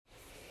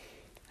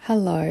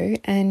Hello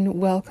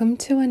and welcome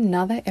to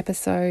another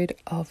episode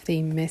of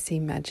the Messy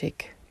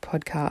Magic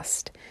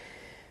podcast,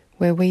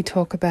 where we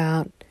talk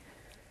about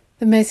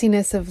the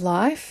messiness of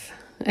life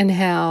and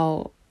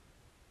how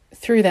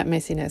through that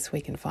messiness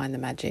we can find the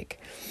magic.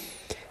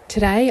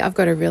 Today I've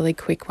got a really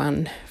quick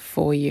one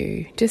for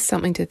you, just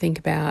something to think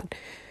about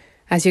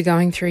as you're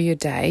going through your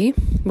day,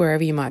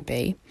 wherever you might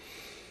be.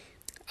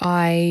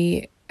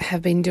 I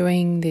have been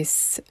doing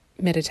this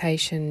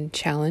meditation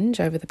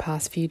challenge over the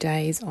past few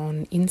days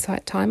on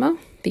Insight Timer,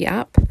 the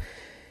app,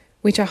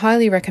 which I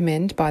highly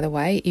recommend, by the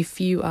way,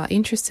 if you are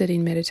interested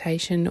in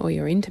meditation or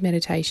you're into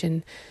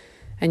meditation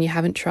and you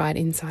haven't tried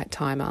Insight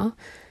Timer.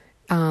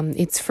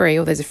 It's free,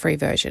 or there's a free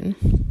version.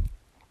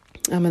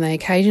 And they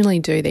occasionally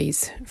do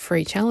these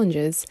free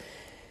challenges,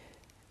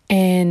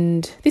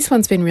 and this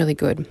one's been really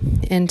good.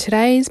 And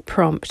today's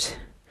prompt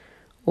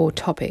or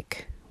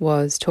topic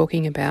was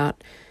talking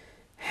about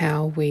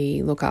how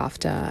we look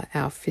after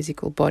our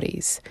physical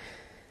bodies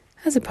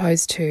as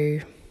opposed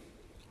to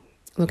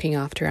looking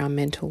after our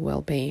mental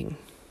well-being.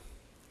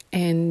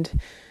 And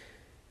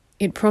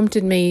it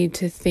prompted me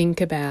to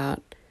think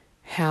about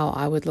how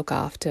I would look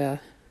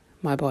after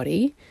my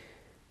body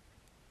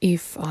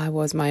if I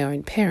was my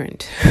own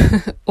parent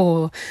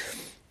or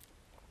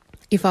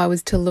if I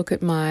was to look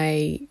at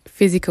my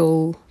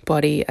physical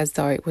body as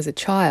though it was a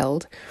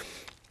child.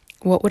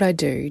 What would I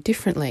do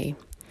differently?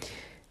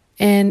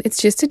 And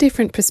it's just a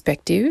different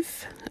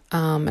perspective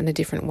and a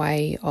different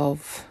way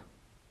of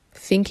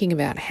thinking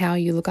about how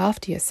you look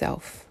after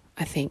yourself,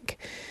 I think.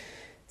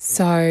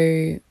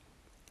 So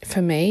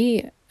for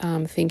me,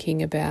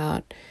 thinking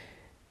about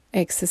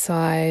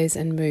exercise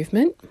and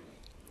movement,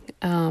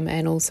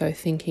 and also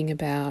thinking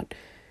about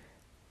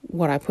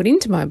what I put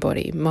into my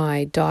body,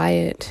 my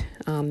diet,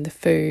 the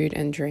food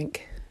and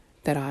drink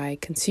that I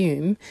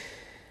consume,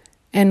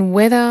 and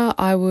whether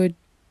I would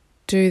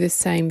do the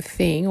same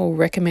thing or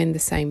recommend the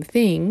same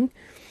thing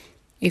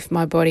if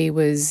my body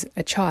was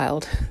a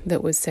child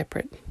that was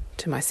separate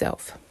to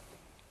myself.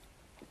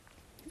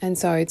 And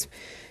so it's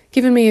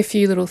given me a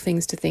few little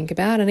things to think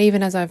about, and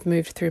even as I've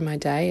moved through my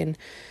day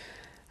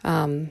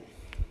and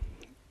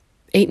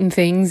eaten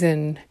things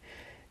and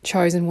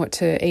chosen what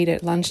to eat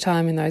at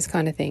lunchtime and those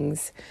kind of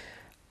things,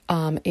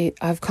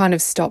 I've kind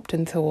of stopped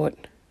and thought,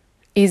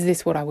 is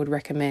this what I would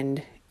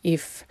recommend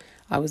if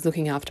I was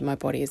looking after my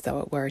body as though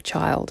it were a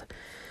child?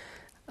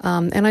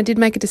 And I did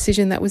make a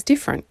decision that was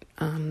different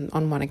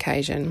on one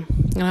occasion.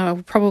 And I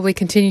will probably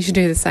continue to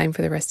do the same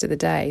for the rest of the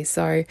day.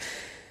 So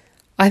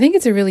I think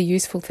it's a really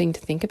useful thing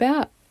to think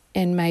about,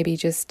 and maybe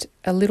just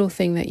a little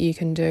thing that you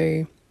can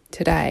do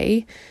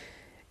today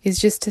is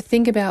just to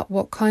think about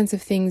what kinds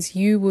of things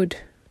you would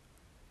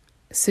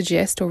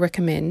suggest or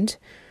recommend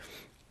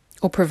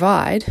or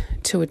provide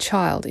to a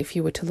child if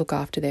you were to look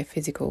after their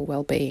physical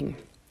well-being.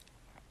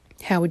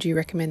 How would you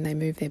recommend they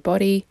move their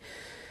body?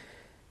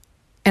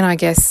 And I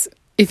guess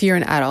if you're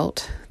an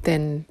adult,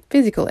 then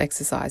physical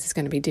exercise is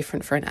going to be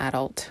different for an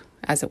adult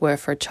as it were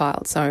for a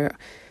child. So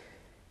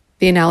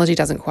the analogy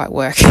doesn't quite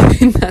work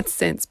in that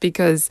sense,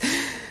 because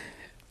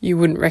you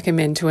wouldn't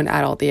recommend to an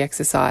adult the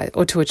exercise,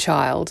 or to a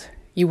child,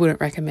 you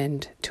wouldn't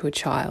recommend to a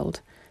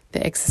child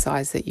the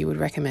exercise that you would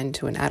recommend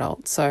to an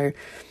adult. So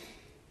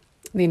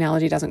the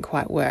analogy doesn't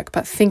quite work,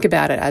 but think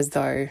about it as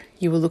though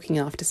you were looking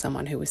after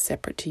someone who was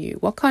separate to you.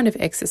 What kind of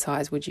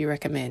exercise would you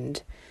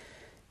recommend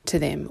to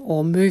them,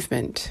 or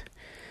movement?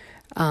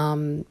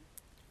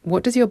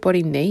 What does your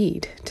body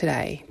need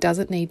today? Does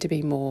it need to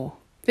be more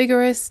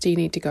vigorous? Do you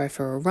need to go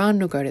for a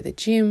run or go to the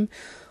gym?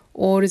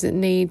 Or does it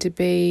need to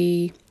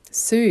be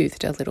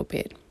soothed a little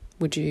bit?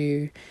 Would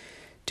you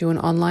do an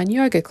online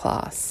yoga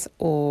class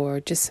or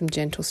just some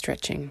gentle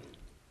stretching?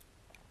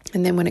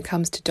 And then when it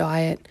comes to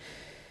diet,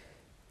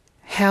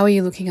 how are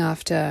you looking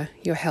after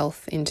your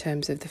health in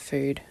terms of the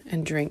food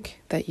and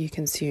drink that you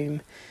consume?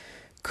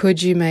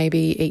 Could you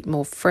maybe eat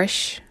more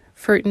fresh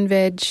fruit and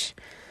veg,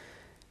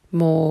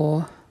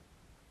 more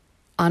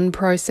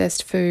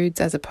unprocessed foods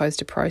as opposed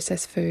to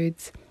processed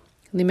foods,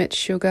 limit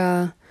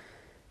sugar,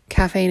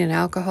 caffeine and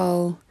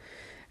alcohol?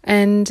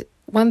 And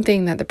one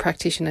thing that the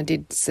practitioner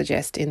did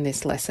suggest in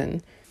this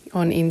lesson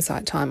on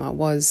Insight Timer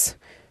was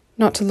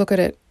not to look at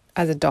it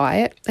as a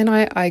diet. And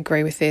I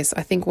agree with this.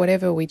 I think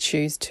whatever we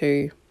choose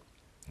to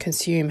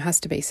consume has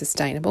to be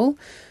sustainable.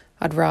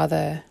 I'd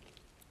rather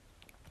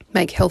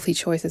make healthy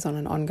choices on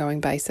an ongoing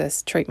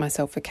basis, treat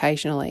myself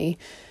occasionally,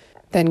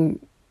 than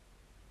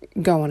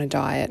go on a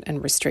diet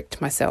and restrict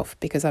myself,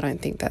 because I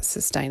don't think that's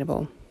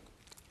sustainable.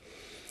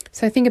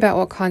 So think about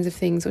what kinds of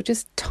things, or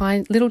just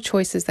tiny little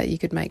choices that you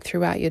could make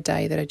throughout your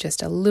day that are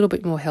just a little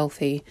bit more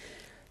healthy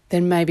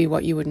than maybe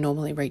what you would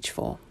normally reach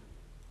for.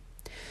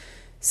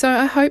 So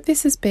I hope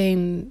this has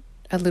been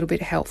a little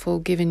bit helpful,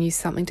 given you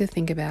something to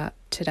think about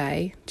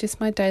today. Just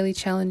my daily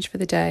challenge for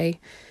the day.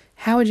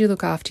 How would you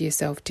look after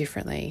yourself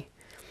differently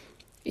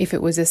if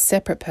it was a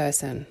separate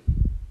person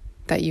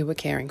that you were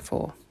caring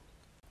for?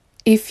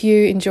 If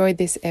you enjoyed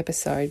this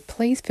episode,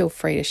 please feel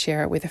free to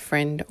share it with a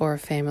friend or a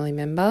family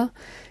member.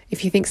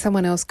 If you think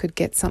someone else could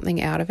get something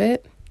out of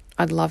it,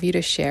 I'd love you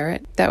to share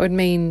it. That would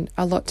mean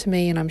a lot to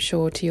me, and I'm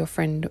sure to your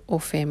friend or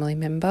family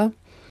member.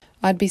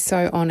 I'd be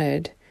so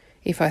honoured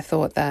if I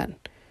thought that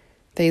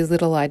these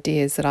little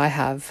ideas that I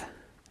have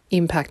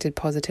impacted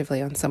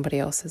positively on somebody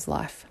else's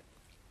life.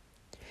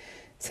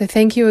 So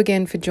thank you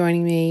again for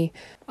joining me.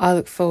 I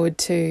look forward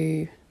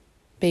to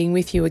being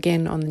with you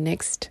again on the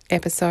next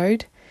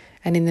episode.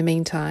 And in the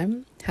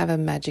meantime, have a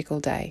magical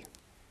day.